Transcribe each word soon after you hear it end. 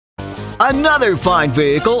Another fine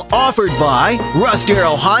vehicle offered by Russ,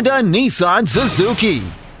 Darrow, Honda, Nissan, Suzuki.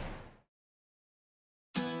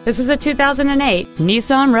 This is a 2008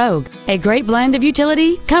 Nissan Rogue, a great blend of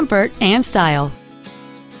utility, comfort, and style.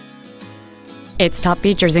 Its top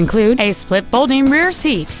features include a split folding rear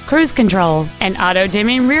seat, cruise control, an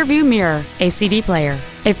auto-dimming rearview mirror, a CD player,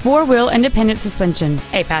 a four-wheel independent suspension,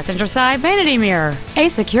 a passenger side vanity mirror, a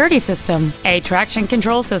security system, a traction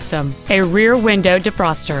control system, a rear window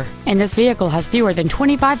defroster, and this vehicle has fewer than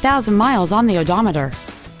 25,000 miles on the odometer.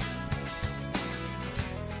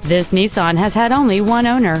 This Nissan has had only one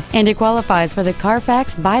owner, and it qualifies for the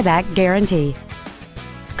Carfax buyback guarantee.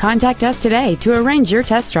 Contact us today to arrange your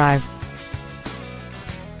test drive.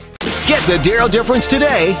 Get the Darrow difference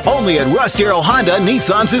today, only at Russ, Darrow, Honda,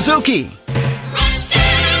 Nissan, Suzuki.